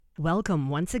Welcome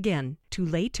once again to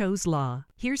Leto's Law.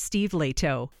 Here's Steve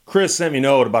Leto. Chris sent me a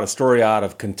note about a story out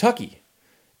of Kentucky.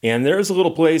 And there's a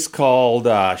little place called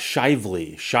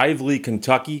Shively,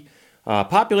 Kentucky.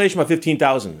 Population about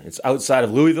 15,000. It's outside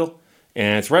of Louisville,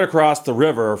 and it's right across the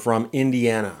river from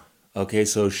Indiana. Okay,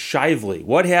 so Shively.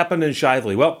 What happened in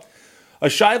Shively? Well, a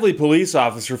Shively police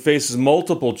officer faces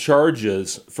multiple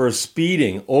charges for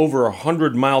speeding over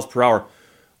 100 miles per hour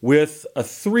with a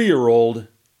 3-year-old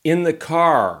in the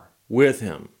car with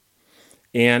him.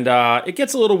 And it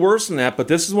gets a little worse than that, but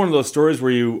this is one of those stories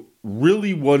where you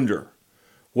really wonder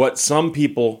what some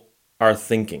people are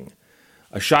thinking.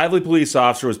 A Shively police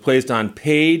officer was placed on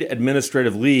paid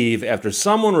administrative leave after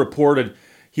someone reported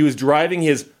he was driving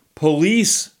his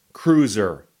police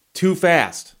cruiser too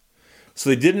fast. So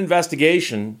they did an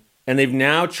investigation, and they've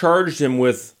now charged him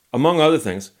with, among other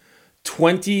things,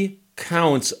 20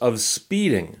 counts of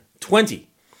speeding. 20.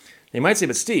 They might say,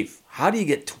 but Steve, how do you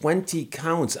get 20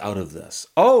 counts out of this?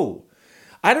 Oh,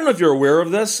 I don't know if you're aware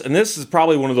of this, and this is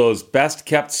probably one of those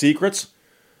best-kept secrets,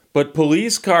 but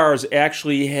police cars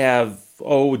actually have,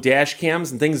 dash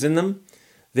cams and things in them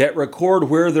that record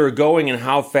where they're going and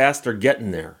how fast they're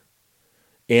getting there.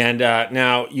 And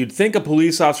now, you'd think a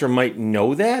police officer might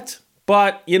know that,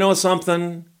 but you know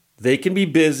something? They can be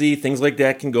busy. Things like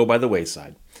that can go by the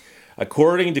wayside.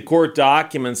 According to court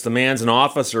documents, the man's an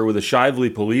officer with the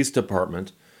Shively Police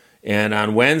Department, and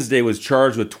on Wednesday was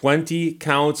charged with 20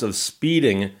 counts of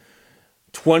speeding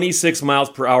 26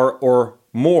 miles per hour or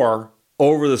more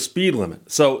over the speed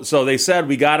limit. So they said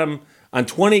we got him on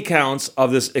 20 counts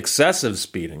of this excessive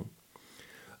speeding,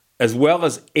 as well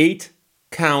as 8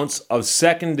 counts of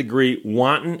second-degree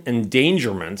wanton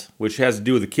endangerment, which has to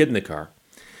do with the kid in the car,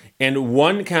 and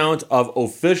 1 count of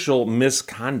official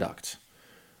misconduct.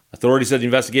 Authorities said the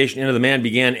investigation into the man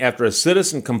began after a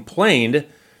citizen complained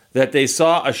that they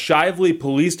saw a Shively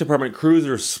Police Department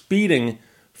cruiser speeding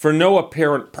for no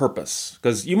apparent purpose.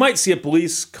 Because you might see a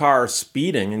police car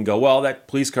speeding and go, well, that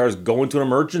police car is going to an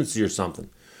emergency or something.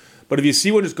 But if you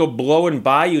see one just go blowing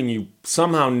by you and you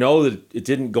somehow know that it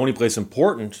didn't go anyplace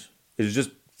important, it's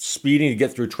just speeding to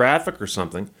get through traffic or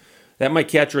something, that might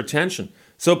catch your attention.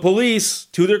 So police,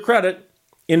 to their credit,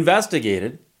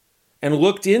 investigated and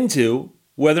looked into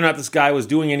whether or not this guy was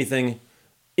doing anything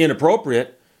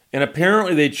inappropriate, and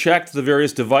apparently they checked the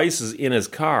various devices in his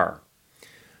car.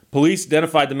 Police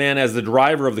identified the man as the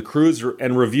driver of the cruiser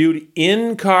and reviewed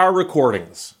in-car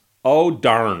recordings. Oh,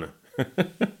 darn.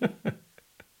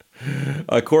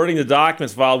 According to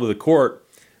documents filed with the court,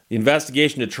 the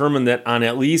investigation determined that on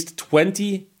at least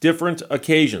 20 different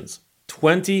occasions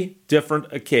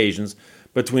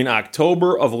between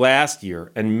October of last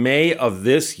year and May of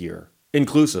this year,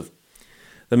 inclusive,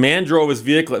 the man drove his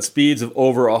vehicle at speeds of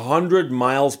over 100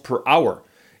 miles per hour.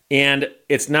 And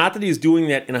it's not that he's doing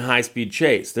that in a high-speed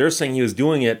chase. They're saying he was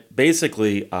doing it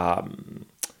basically at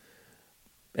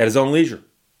his own leisure.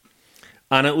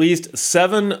 On at least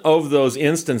 7 of those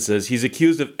instances, he's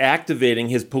accused of activating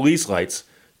his police lights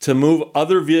to move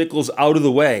other vehicles out of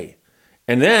the way.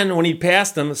 And then, when he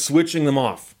passed them, switching them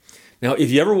off. Now, if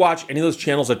you ever watch any of those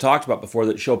channels I talked about before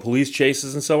that show police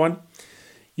chases and so on,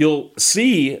 you'll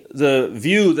see the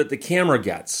view that the camera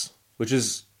gets, which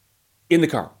is in the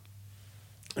car.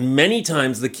 And many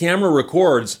times the camera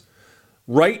records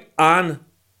right on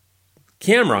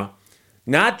camera,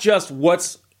 not just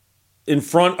what's in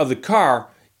front of the car,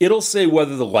 it'll say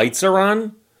whether the lights are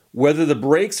on, whether the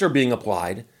brakes are being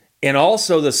applied, and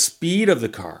also the speed of the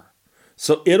car.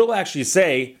 So it'll actually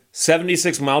say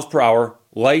 76 miles per hour,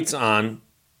 lights on,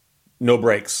 no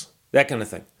brakes, that kind of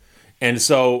thing. And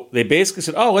so they basically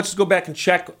said, let's just go back and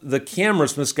check the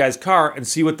cameras from this guy's car and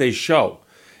see what they show.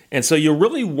 And so you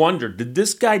really wonder, did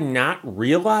this guy not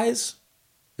realize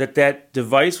that that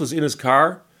device was in his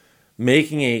car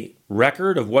making a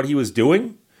record of what he was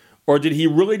doing? Or did he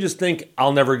really just think,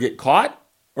 I'll never get caught,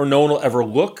 or no one will ever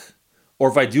look? Or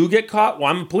if I do get caught,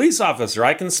 well, I'm a police officer.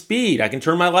 I can speed. I can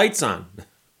turn my lights on.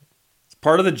 It's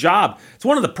part of the job. It's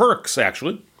one of the perks,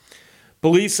 actually.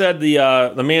 Police said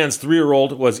the man's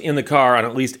 3-year-old was in the car on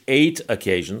at least 8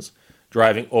 occasions,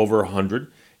 driving over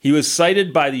 100. He was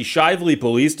cited by the Shively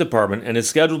Police Department and is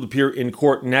scheduled to appear in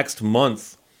court next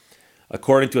month.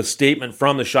 According to a statement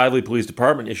from the Shively Police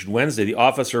Department issued Wednesday, the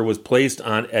officer was placed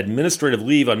on administrative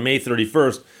leave on May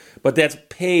 31st, but that's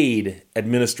paid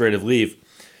administrative leave.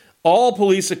 All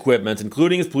police equipment,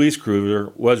 including his police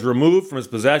cruiser, was removed from his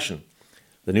possession,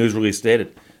 the news release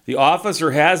stated. The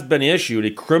officer has been issued a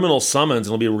criminal summons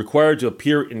and will be required to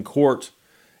appear in court.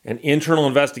 An internal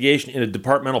investigation into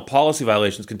departmental policy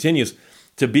violations continues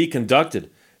to be conducted.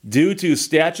 Due to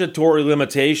statutory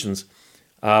limitations,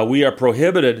 we are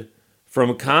prohibited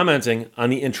from commenting on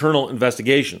the internal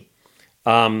investigation.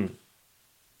 A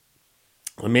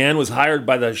man was hired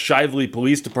by the Shively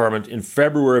Police Department in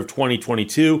February of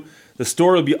 2022. The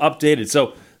story will be updated.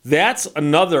 So that's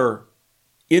another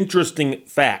interesting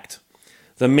fact.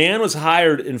 The man was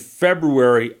hired in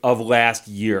February of last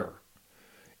year.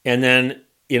 And then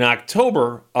in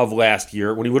October of last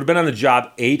year, when he would have been on the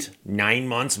job 8-9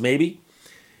 months maybe,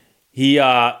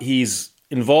 he's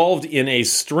involved in a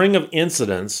string of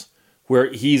incidents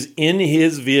where he's in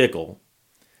his vehicle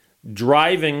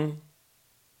driving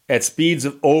at speeds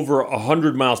of over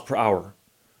 100 miles per hour,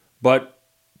 but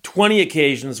 20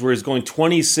 occasions where he's going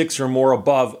 26 or more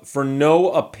above for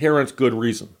no apparent good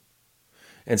reason.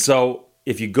 And so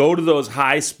if you go to those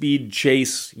high-speed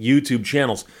chase YouTube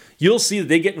channels, you'll see that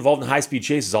they get involved in high-speed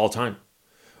chases all the time.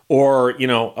 Or,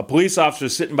 a police officer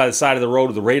sitting by the side of the road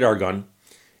with a radar gun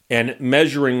and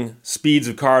measuring speeds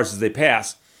of cars as they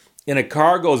pass, and a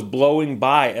car goes blowing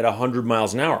by at 100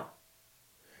 miles an hour.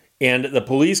 And the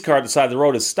police car at the side of the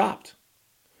road is stopped.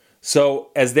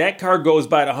 So as that car goes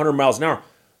by at 100 miles an hour,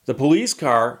 the police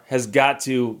car has got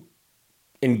to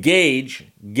engage,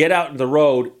 get out in the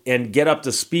road, and get up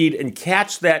to speed and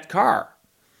catch that car.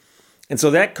 And so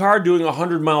that car doing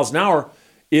 100 miles an hour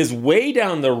is way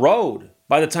down the road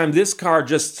by the time this car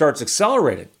just starts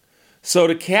accelerating. So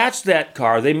to catch that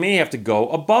car, they may have to go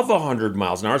above 100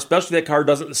 miles an hour, especially if that car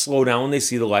doesn't slow down when they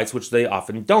see the lights, which they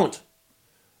often don't.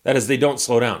 That is, they don't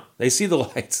slow down. They see the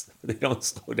lights, but they don't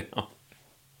slow down.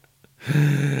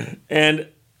 And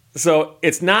so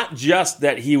it's not just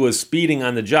that he was speeding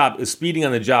on the job, it was speeding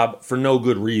on the job for no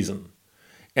good reason.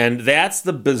 And that's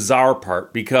the bizarre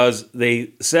part, because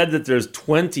they said that there's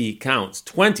 20 counts,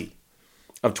 20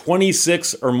 of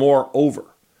 26 or more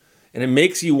over. And it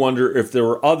makes you wonder if there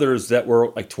were others that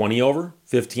were like 20 over,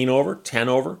 15 over, 10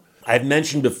 over. I've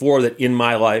mentioned before that in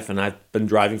my life, and I've been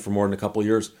driving for more than a couple of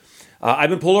years,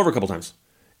 I've been pulled over a couple times.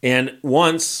 And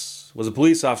once was a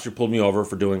police officer pulled me over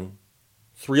for doing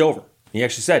 3 over. He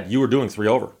actually said, "You were doing 3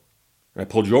 over. And I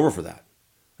pulled you over for that.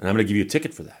 And I'm going to give you a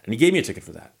ticket for that." And he gave me a ticket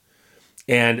for that.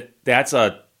 And that's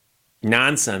a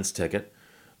nonsense ticket.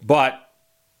 But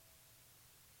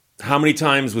how many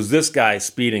times was this guy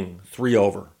speeding 3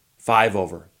 over, 5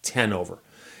 over, 10 over?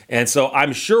 And so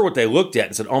I'm sure what they looked at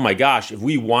and said, oh my gosh, if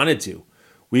we wanted to,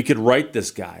 we could write this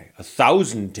guy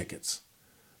 1,000 tickets.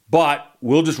 But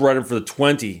we'll just write him for the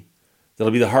 20 that'll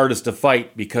be the hardest to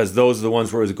fight, because those are the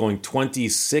ones where it was going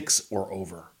 26 or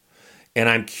over. And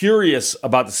I'm curious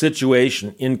about the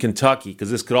situation in Kentucky, because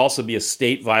this could also be a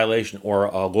state violation or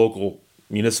a local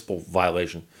municipal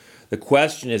violation. The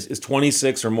question is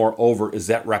 26 or more over, is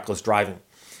that reckless driving?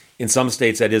 In some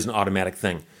states, that is an automatic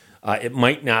thing. It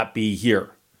might not be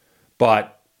here,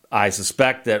 but I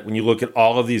suspect that when you look at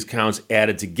all of these counts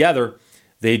added together,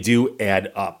 they do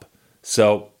add up.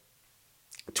 So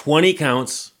 20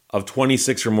 counts of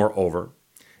 26 or more over,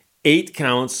 8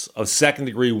 counts of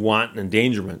second-degree wanton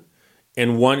endangerment,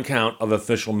 and 1 count of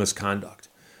official misconduct.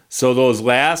 So those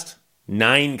last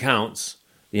 9 counts,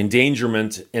 the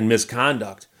endangerment and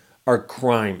misconduct, are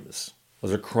crimes.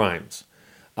 Those are crimes.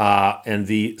 And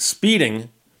the speeding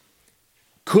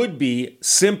could be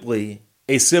simply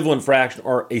a civil infraction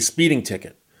or a speeding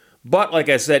ticket. But like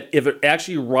I said, if it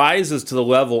actually rises to the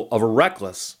level of a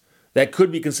reckless, that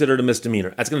could be considered a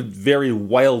misdemeanor. That's going to vary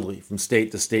wildly from state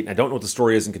to state. And I don't know what the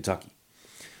story is in Kentucky.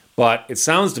 But it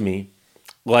sounds to me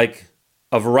like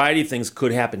a variety of things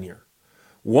could happen here.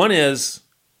 One is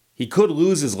he could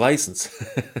lose his license.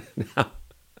 Now,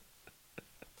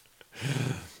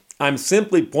 I'm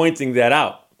simply pointing that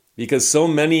out because so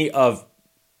many of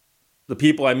the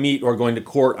people I meet who are going to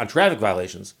court on traffic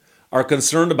violations are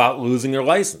concerned about losing their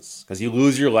license. Because you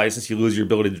lose your license, you lose your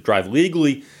ability to drive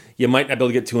legally. You might not be able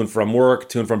to get to and from work,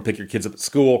 to and from pick your kids up at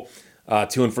school,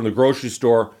 to and from the grocery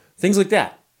store, things like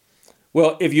that.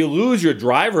 Well, if you lose your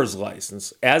driver's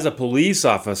license as a police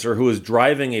officer who is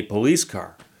driving a police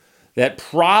car, that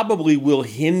probably will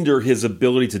hinder his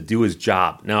ability to do his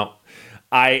job. Now,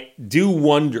 I do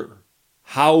wonder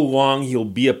how long he'll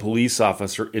be a police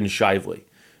officer in Shively,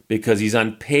 because he's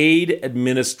on paid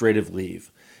administrative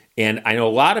leave. And I know a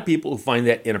lot of people who find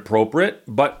that inappropriate,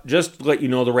 but just to let you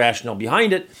know the rationale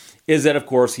behind it is that, of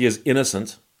course, he is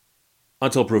innocent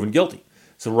until proven guilty.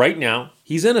 So right now,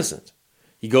 he's innocent.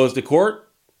 He goes to court,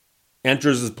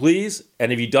 enters his pleas,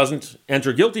 and if he doesn't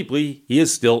enter guilty plea, he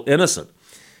is still innocent.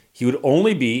 He would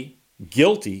only be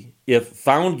guilty if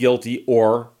found guilty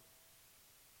or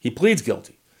he pleads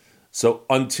guilty. So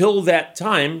until that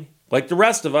time, like the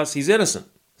rest of us, he's innocent.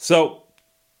 So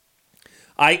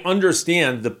I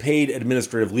understand the paid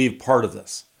administrative leave part of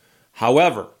this.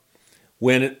 However,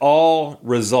 when it all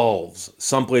resolves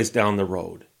someplace down the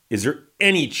road, is there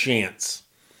any chance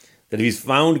that if he's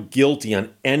found guilty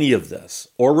on any of this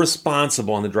or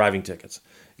responsible on the driving tickets,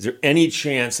 is there any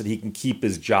chance that he can keep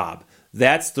his job?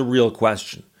 That's the real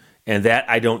question. And that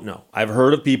I don't know. I've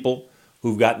heard of people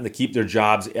who've gotten to keep their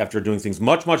jobs after doing things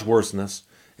much, much worse than this.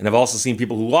 And I've also seen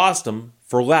people who lost them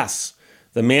for less.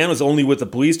 The man was only with the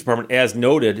police department, as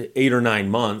noted, 8 or 9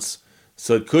 months.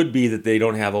 So it could be that they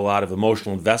don't have a lot of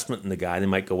emotional investment in the guy. They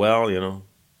might go, well, we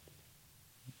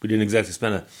didn't exactly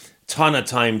spend a ton of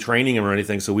time training him or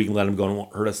anything, so we can let him go and it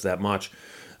won't hurt us that much.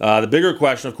 The bigger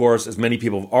question, of course, as many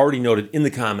people have already noted in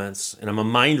the comments, and I'm a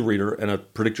mind reader and a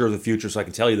predictor of the future, so I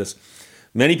can tell you this.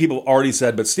 Many people have already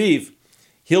said, but Steve,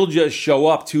 he'll just show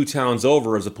up 2 towns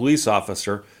over as a police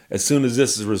officer as soon as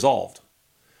this is resolved.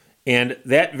 And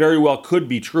that very well could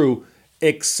be true,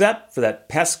 except for that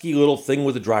pesky little thing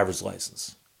with the driver's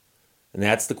license. And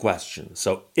that's the question.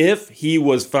 So if he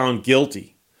was found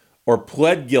guilty or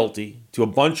pled guilty to a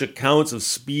bunch of counts of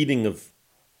speeding of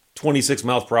 26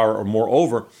 miles per hour or more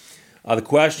over, the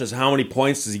question is how many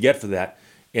points does he get for that?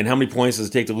 And how many points does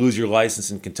it take to lose your license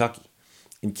in Kentucky?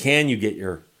 And can you get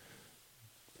your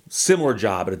similar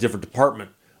job at a different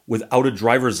department without a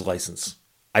driver's license?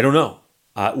 I don't know.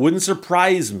 It wouldn't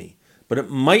surprise me, but it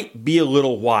might be a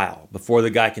little while before the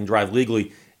guy can drive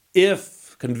legally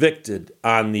if convicted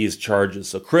on these charges.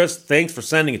 So Chris, thanks for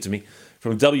sending it to me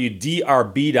from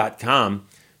WDRB.com.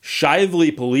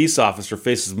 Shively police officer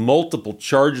faces multiple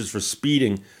charges for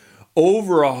speeding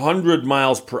over 100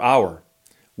 miles per hour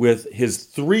with his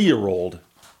 3-year-old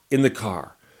in the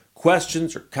car.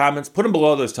 Questions or comments, put them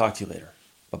below. Let's talk to you later.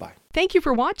 Bye-bye. Thank you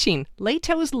for watching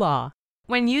Leto's Law.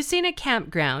 When using a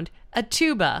campground, a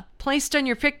tuba placed on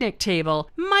your picnic table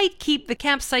might keep the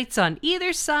campsites on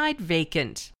either side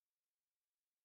vacant.